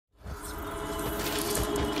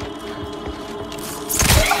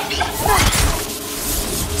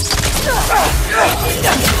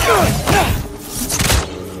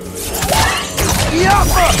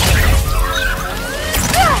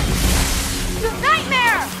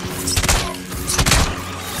Nightmare!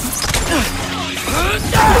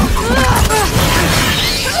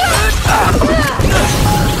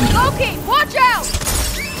 Loki, watch out!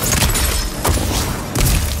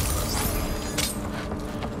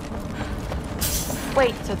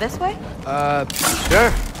 Wait, so this way?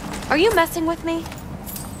 Sure. Are you messing with me?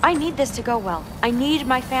 I need this to go well. I need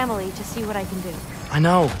my family to see what I can do. I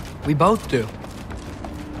know. We both do.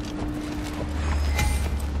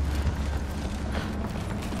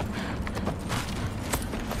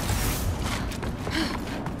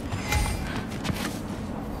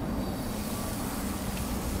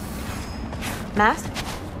 Mask?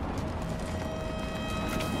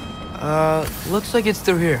 Looks like it's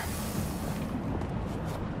through here.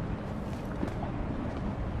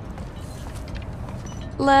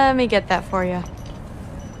 Let me get that for you.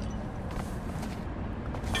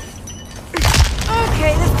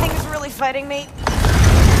 Okay, this thing is really fighting me.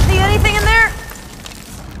 See anything in there?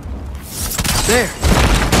 There.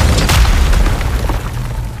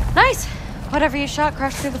 Nice. Whatever you shot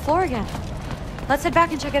crashed through the floor again. Let's head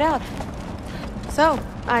back and check it out. So,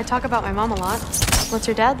 I talk about my mom a lot. What's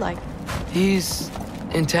your dad like? He's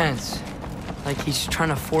intense. Like he's trying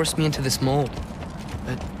to force me into this mold.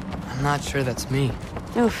 But I'm not sure that's me.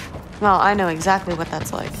 Oof. Well, I know exactly what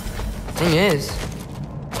that's like. Thing is,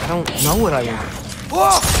 I don't know what I want.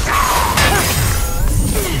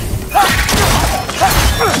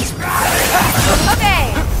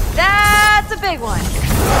 Okay, that's a big one.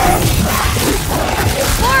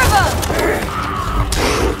 More of them!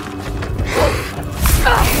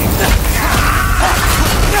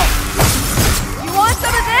 You want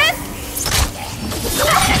some of this?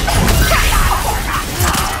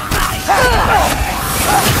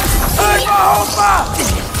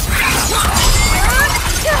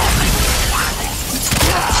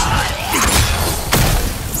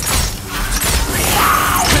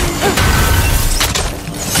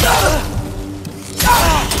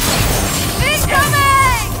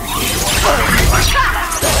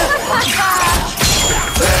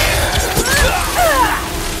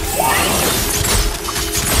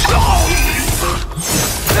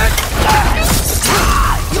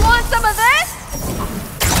 You want some of this?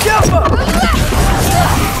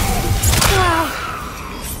 Wow.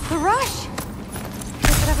 The rush.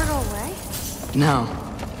 Does it ever go away? No,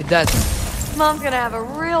 it doesn't. Mom's gonna have a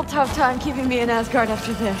real tough time keeping me in Asgard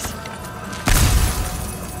after this.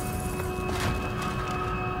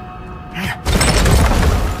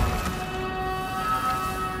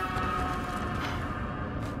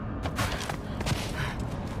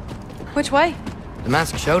 Which way? The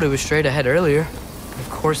mask showed it was straight ahead earlier. Of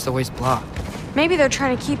course the way's blocked. Maybe they're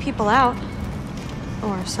trying to keep people out.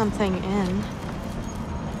 Or something in.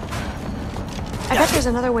 I bet there's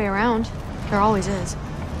another way around. There always is.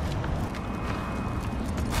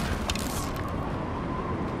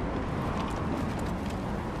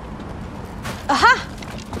 Aha!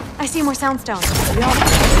 I see more soundstones. You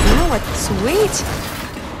know what? Sweet!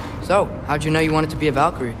 So, how'd you know you wanted to be a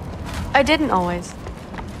Valkyrie? I didn't always.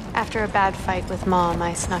 After a bad fight with Mom,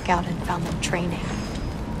 I snuck out and found them training.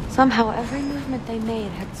 Somehow, every movement they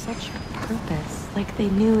made had such a purpose. Like they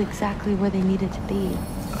knew exactly where they needed to be.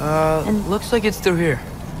 And looks like it's through here.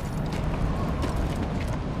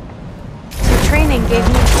 So training gave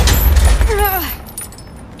me...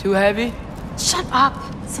 Too heavy? Shut up!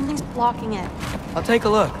 Something's blocking it. I'll take a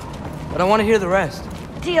look, but I want to hear the rest.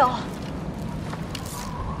 Deal.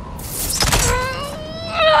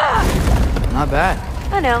 Not bad.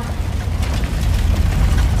 I know.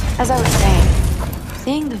 As I was saying,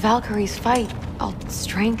 seeing the Valkyries fight, all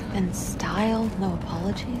strength and style, no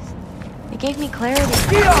apologies, it gave me clarity. The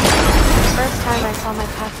first time I saw my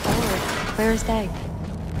path forward, clear as day.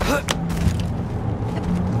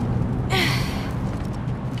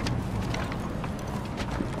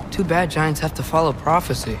 Too bad giants have to follow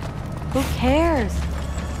prophecy. Who cares?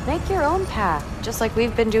 Make your own path, just like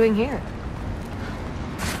we've been doing here.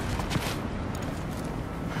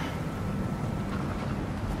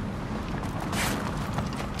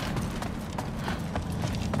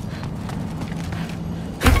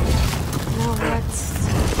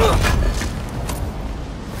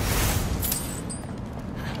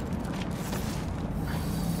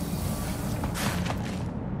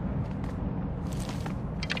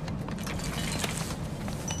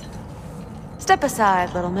 Step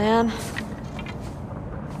aside, little man.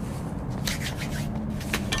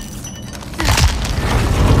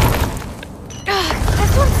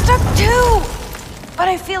 This one's stuck too! But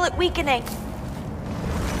I feel it weakening.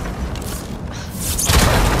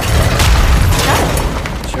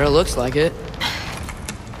 Sure looks like it.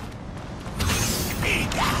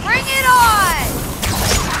 Bring it on!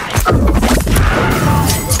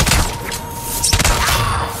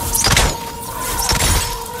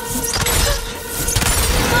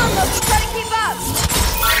 Come on, Loki, try to keep up!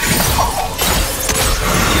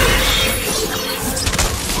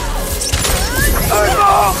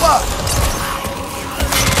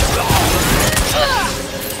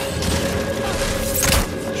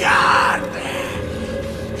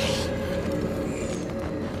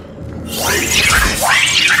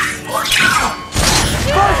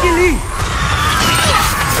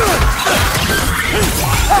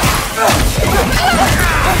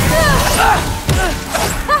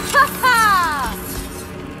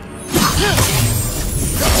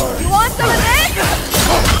 You want some of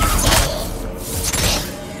this?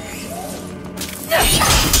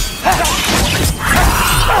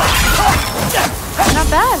 Not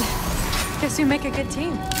bad. Guess you make a good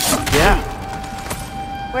team. Yeah,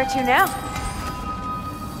 Where to now?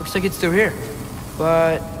 looks like it's through here.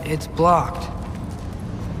 But it's blocked.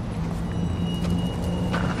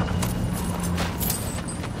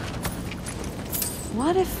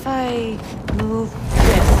 What if I move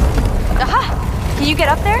this? Aha! Can you get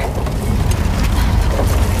up there?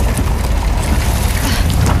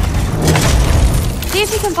 See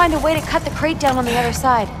if you can find a way to cut the crate down on the other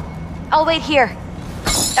side. I'll wait here.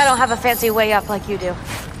 I don't have a fancy way up like you do.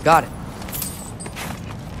 Got it.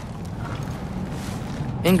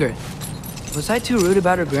 Ingrid, was I too rude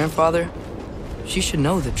about her grandfather? She should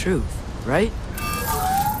know the truth, right?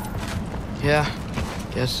 Yeah,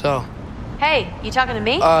 guess so. Hey, you talking to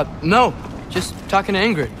me? No. Just talking to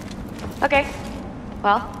Ingrid. Okay.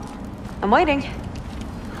 Well, I'm waiting.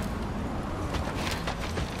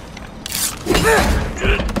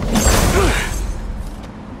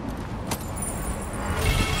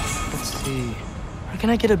 Let's see. Where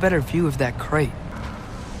can I get a better view of that crate?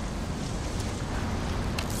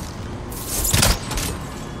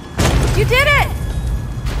 You did it!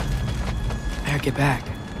 Better get back.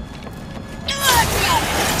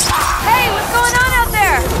 Hey, what's going on out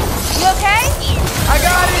there? You okay? I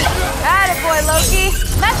got it! Attaboy, Loki.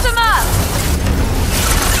 Mess him up!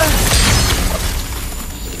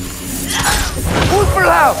 Move for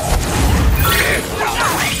loud!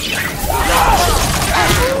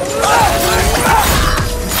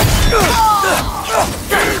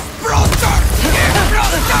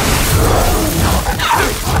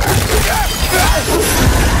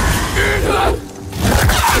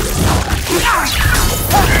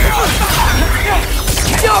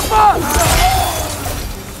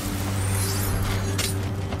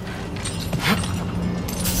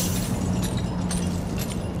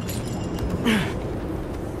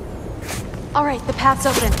 All right, the path's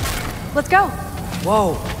open. Let's go.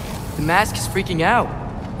 Whoa, the mask is freaking out.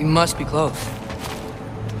 We must be close.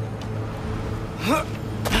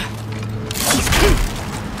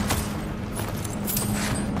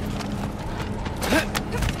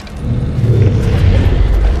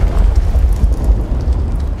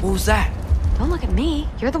 What was that? Don't look at me.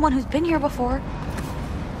 You're the one who's been here before.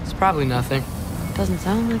 It's probably nothing. Doesn't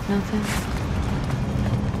sound like nothing.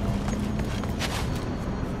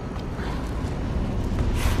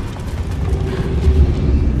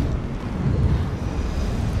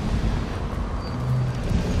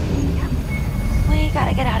 We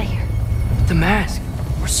gotta get out of here. The mask.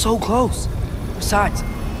 We're so close. Besides,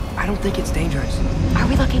 I don't think it's dangerous. Are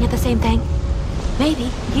we looking at the same thing? Maybe.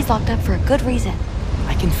 He's locked up for a good reason.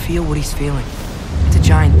 I can feel what he's feeling. It's a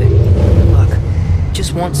giant thing. Look, he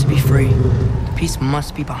just wants to be free. The peace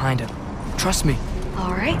must be behind him. Trust me.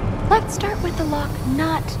 All right, let's start with the lock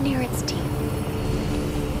not near its teeth.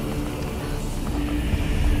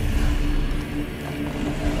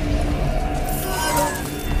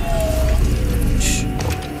 Shh.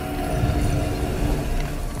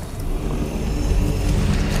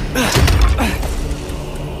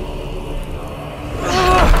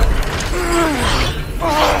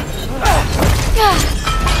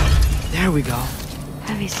 There we go.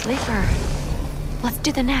 Heavy sleeper. Let's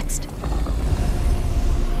do the next.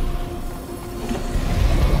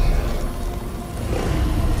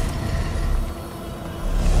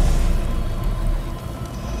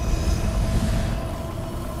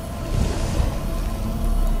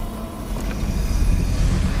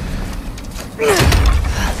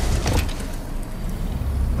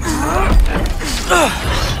 All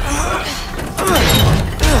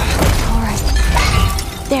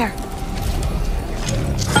right. There.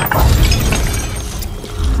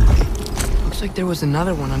 Looks like there was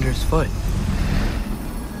another one under his foot.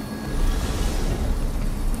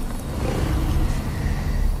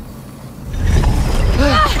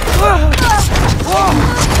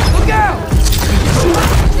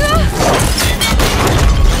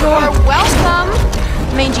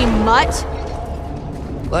 mutt!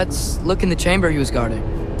 Let's look in the chamber he was guarding.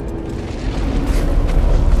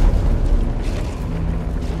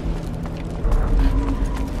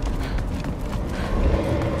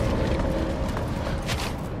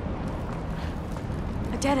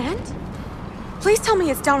 A dead end? Please tell me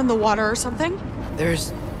it's down in the water or something.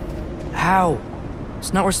 There's... How?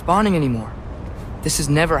 It's not responding anymore. This has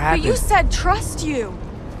never happened. But you said trust you.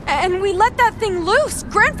 And we let that thing loose.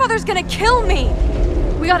 Grandfather's gonna kill me.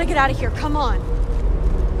 We gotta get out of here, come on.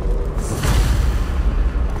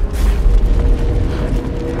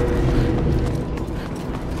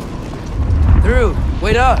 Through,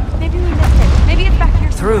 wait up. Maybe we missed it. Maybe it's back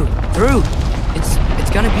here. Through.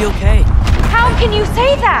 It's gonna be okay. How can you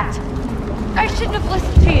say that? I shouldn't have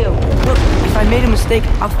listened to you. Look, if I made a mistake,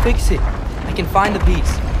 I'll fix it. I can find the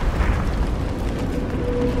piece.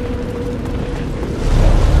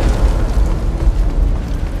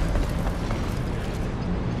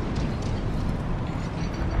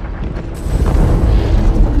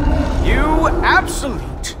 You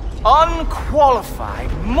absolute,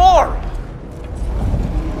 unqualified moron!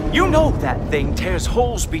 You know that thing tears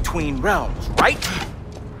holes between realms, right?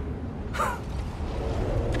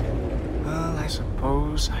 Well, I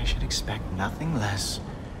suppose I should expect nothing less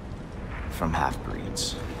from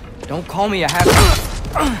half-breeds. Don't call me a half...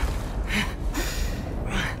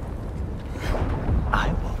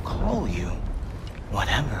 I will call you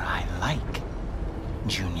whatever I like,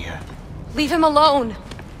 Junior. Leave him alone.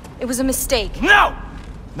 It was a mistake. No!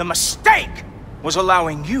 The mistake was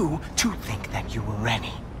allowing you to think that you were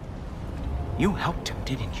Rennie. You helped him,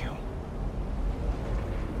 didn't you?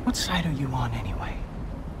 What side are you on anyway,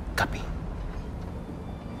 Guppy?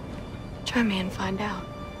 Try me and find out.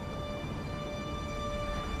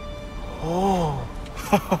 Oh.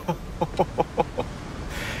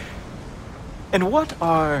 And what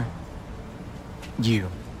are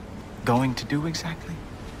you going to do exactly?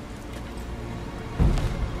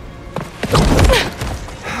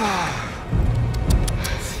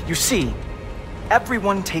 You see,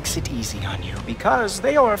 everyone takes it easy on you because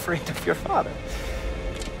they are afraid of your father.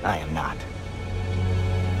 I am not.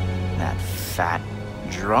 That fat,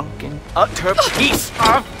 drunken, utter piece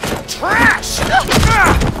of trash!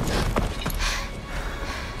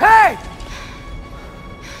 Hey!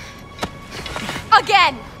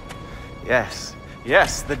 Again!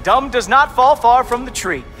 Yes, the dumb does not fall far from the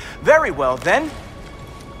tree. Very well, then.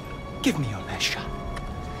 Give me your best shot.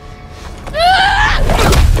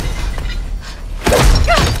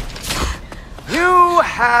 You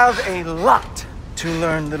have a lot to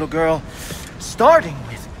learn, little girl. Starting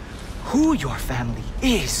with who your family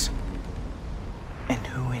is and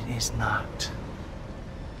who it is not.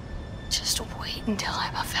 Just wait until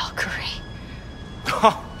I'm a Valkyrie.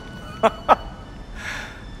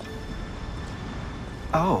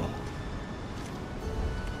 Oh.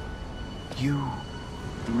 You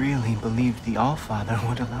really believed the Allfather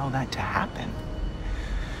would allow that to happen?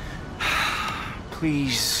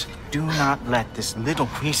 Please do not let this little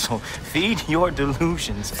weasel feed your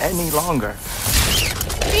delusions any longer.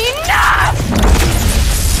 Enough!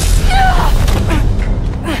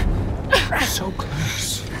 So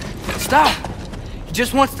close. Stop! He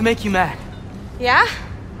just wants to make you mad. Yeah?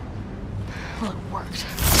 Well, it worked.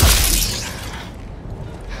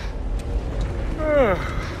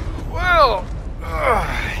 Well,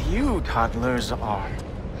 you toddlers are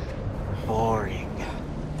boring.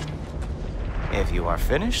 If you are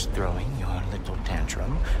finished throwing your little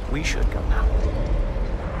tantrum, we should go now.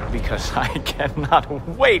 Because I cannot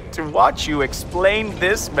wait to watch you explain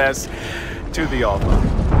this mess to the Allfather.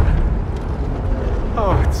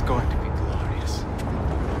 Oh, it's going to be glorious.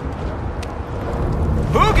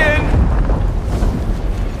 Mugen!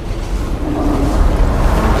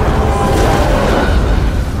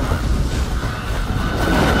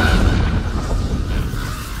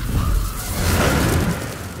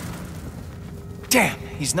 Damn,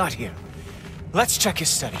 he's not here. Let's check his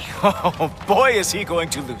study. Oh, boy, is he going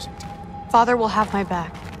to lose it. Father will have my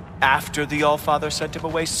back. After the Allfather sent him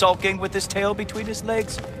away sulking with his tail between his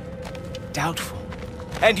legs? Doubtful.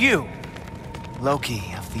 And you,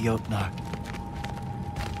 Loki of the Jötunheim.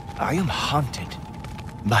 I am haunted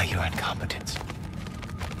by your incompetence.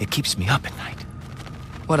 It keeps me up at night.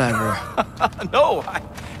 Whatever. No,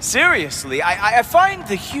 seriously, I find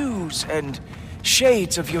the hues and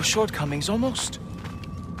shades of your shortcomings almost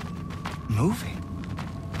moving.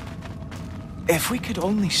 If we could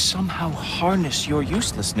only somehow harness your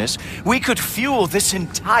uselessness, we could fuel this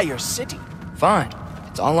entire city. Fine.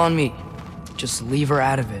 It's all on me. Just leave her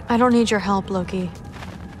out of it. I don't need your help, Loki.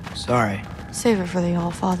 Sorry. Save it for the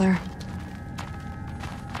Allfather.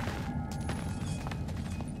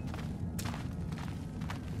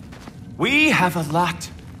 We have a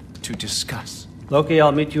lot to discuss. Loki,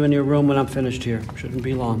 I'll meet you in your room when I'm finished here. Shouldn't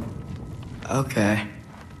be long. Okay.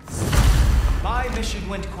 My mission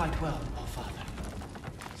went quite well, Allfather.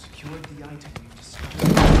 Secured the item we've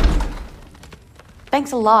discovered.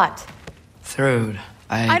 Thanks a lot. Thrud,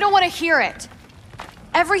 I don't want to hear it.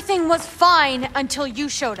 Everything was fine until you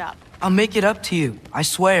showed up. I'll make it up to you, I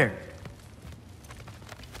swear.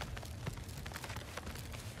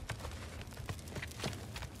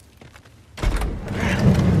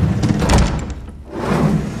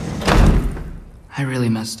 I really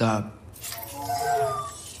messed up.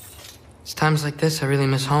 It's times like this I really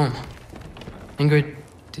miss home. Ingrid,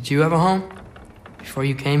 did you have a home? Before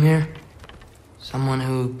you came here? Someone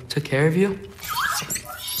who took care of you?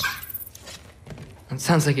 That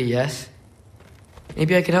sounds like a yes.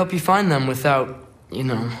 Maybe I could help you find them without, you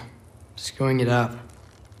know, screwing it up.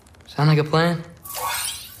 Sound like a plan?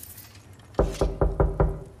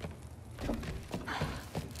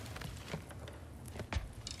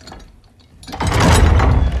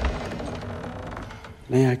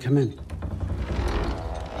 May I come in?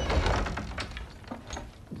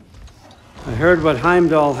 I heard what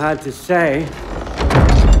Heimdall had to say.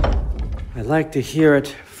 I'd like to hear it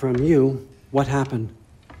from you. What happened?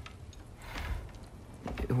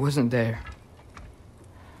 It wasn't there.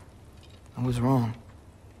 I was wrong.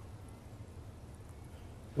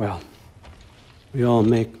 Well, we all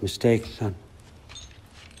make mistakes, son.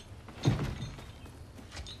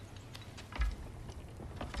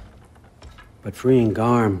 But freeing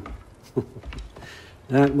Garm,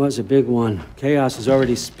 that was a big one. Chaos is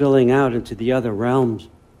already spilling out into the other realms.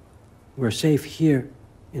 We're safe here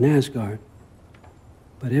in Asgard,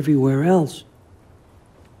 but everywhere else.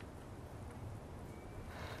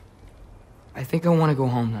 I think I want to go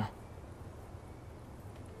home now.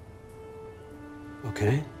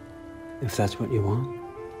 Okay, if that's what you want.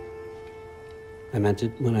 I meant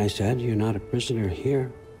it when I said you're not a prisoner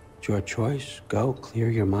here. It's your choice. Go,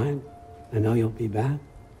 clear your mind. I know you'll be back.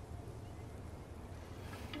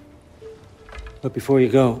 But before you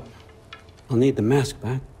go, I'll need the mask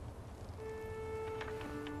back.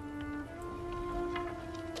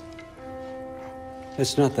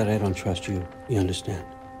 It's not that I don't trust you, you understand.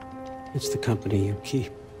 It's the company you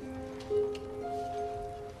keep.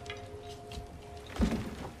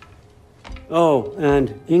 Oh,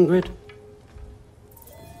 and Ingrid?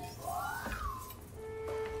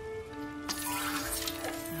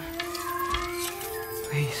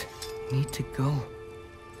 Please, I need to go.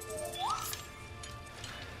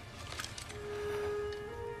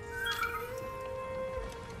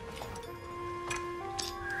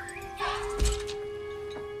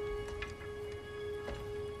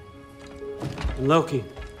 And Loki,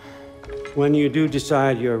 when you do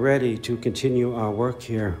decide you're ready to continue our work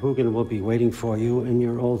here, Hugin will be waiting for you in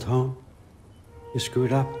your old home. You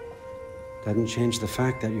screwed up. Doesn't change the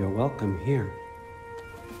fact that you're welcome here.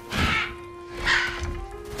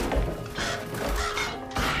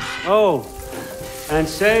 Oh, and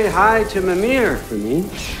say hi to Mimir for me.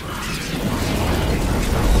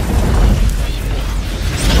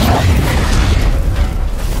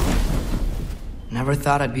 Never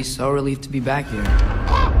thought I'd be so relieved to be back here.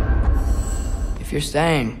 If you're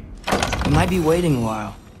staying, you might be waiting a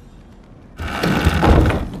while.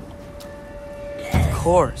 Of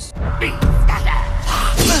course.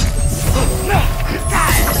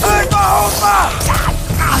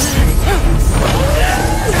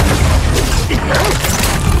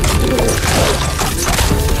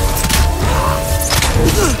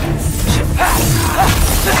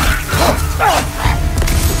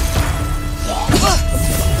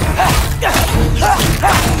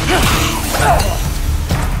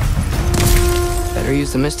 Better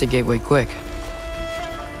use the Mystic Gateway quick.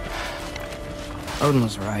 Odin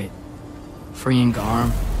was right. Freeing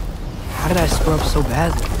Garm. How did I screw up so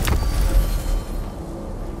badly?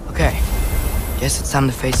 Okay, guess it's time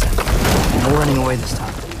to face it. No running away this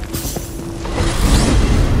time.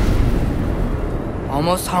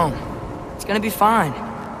 Almost home. It's gonna be fine.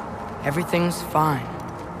 Everything's fine.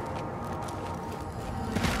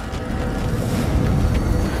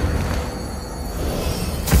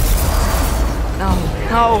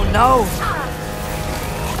 No, no!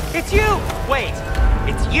 It's you! Wait!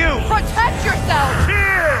 It's you! Protect yourself!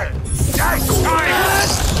 Here!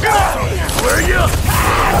 Where are you?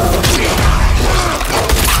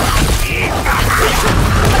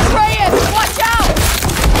 Atreus, watch out!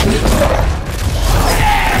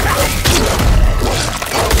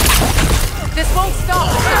 This won't stop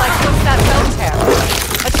until I close that bell tear.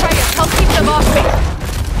 Atreus, help keep them off me.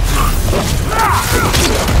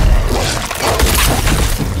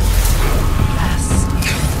 Last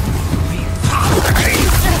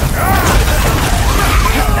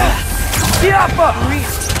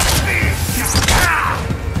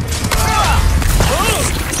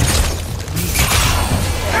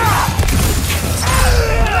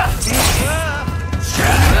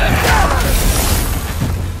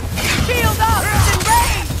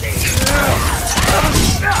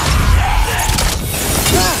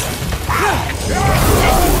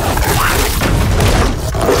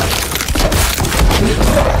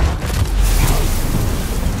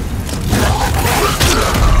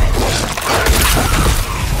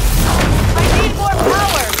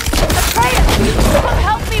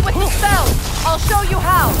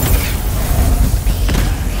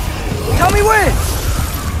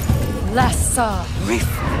Lassa.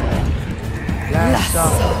 Lassa.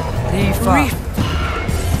 Rifa.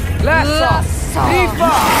 Lassa.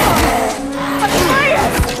 Rifa.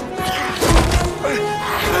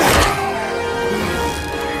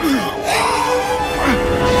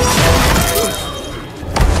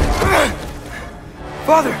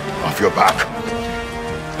 Father! Off your back.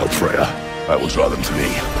 Help Freya. I will draw them to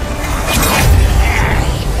me.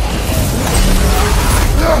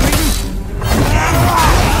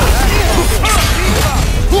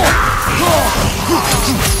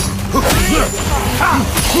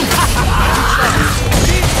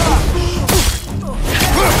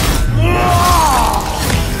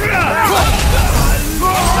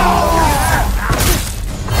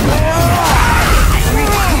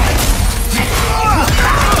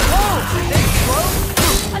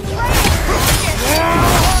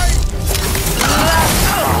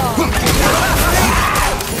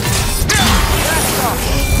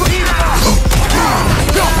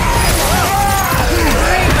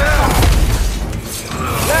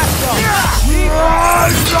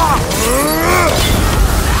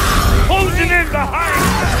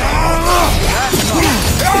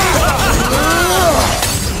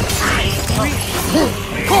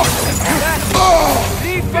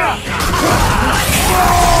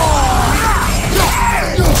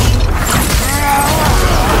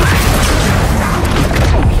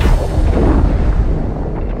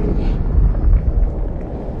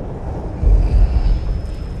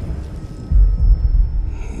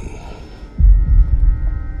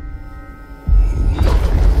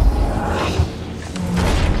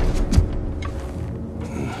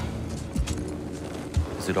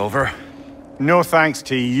 Is it over? No thanks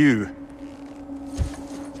to you.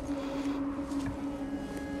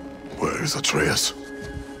 Where is Atreus?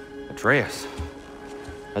 Atreus?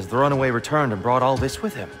 Has the runaway returned and brought all this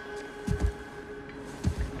with him?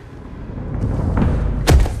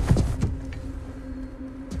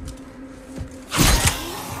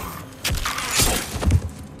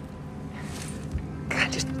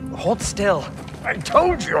 God, just hold still. I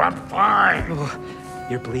told you I'm fine. Oh,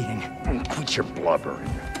 you're bleeding. Quit your blubbering.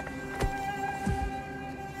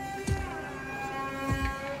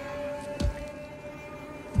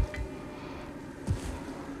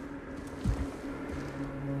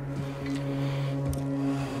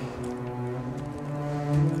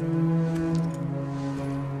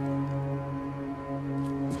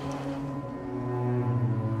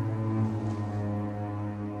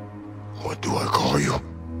 What do I call you?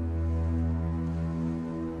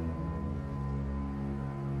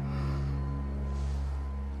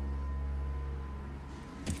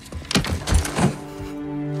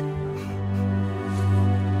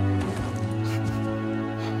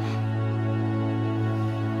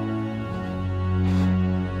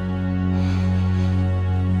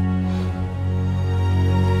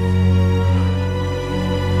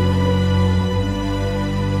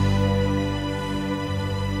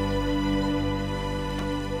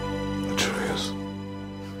 Atreus.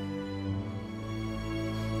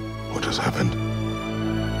 What has happened?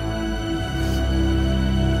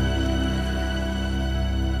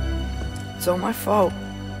 It's all my fault.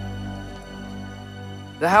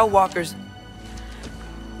 The Hellwalkers...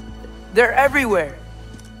 they're everywhere.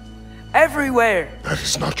 Everywhere. That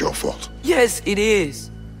is not your fault. Yes, it is.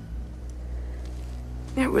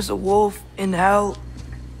 There was a wolf in hell.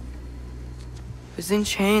 He was in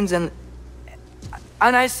chains and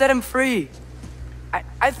I set him free.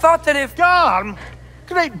 I thought that if... Garm?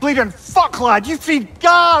 Great bleeding fuck, lad! You freed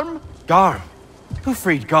Garm! Garm? Who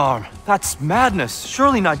freed Garm? That's madness.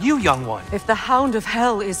 Surely not you, young one. If the Hound of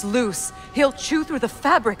Hell is loose, he'll chew through the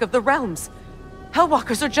fabric of the realms.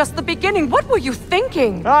 Hellwalkers are just the beginning. What were you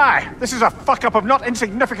thinking? Aye, this is a fuck-up of not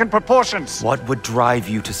insignificant proportions. What would drive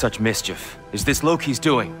you to such mischief? Is this Loki's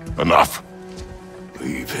doing? Enough.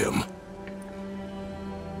 Leave him.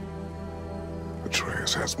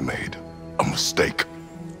 Atreus has made a mistake.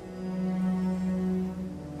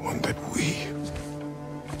 One that we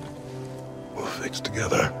will fix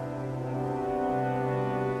together.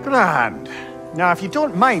 Grand. Now, if you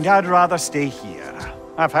don't mind, I'd rather stay here.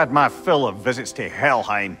 I've had my fill of visits to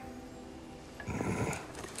Helheim.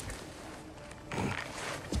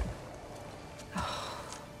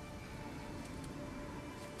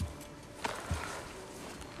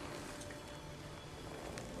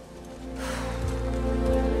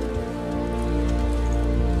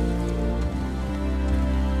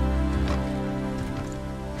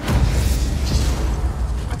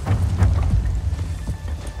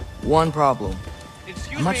 One problem.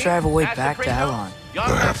 I'm not sure I have a way back to Elon.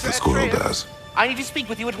 Perhaps the squirrel does. I need to speak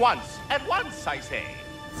with you at once. At once, I say.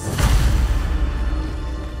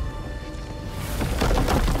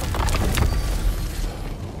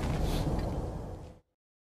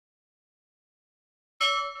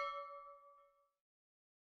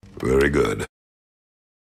 Very good.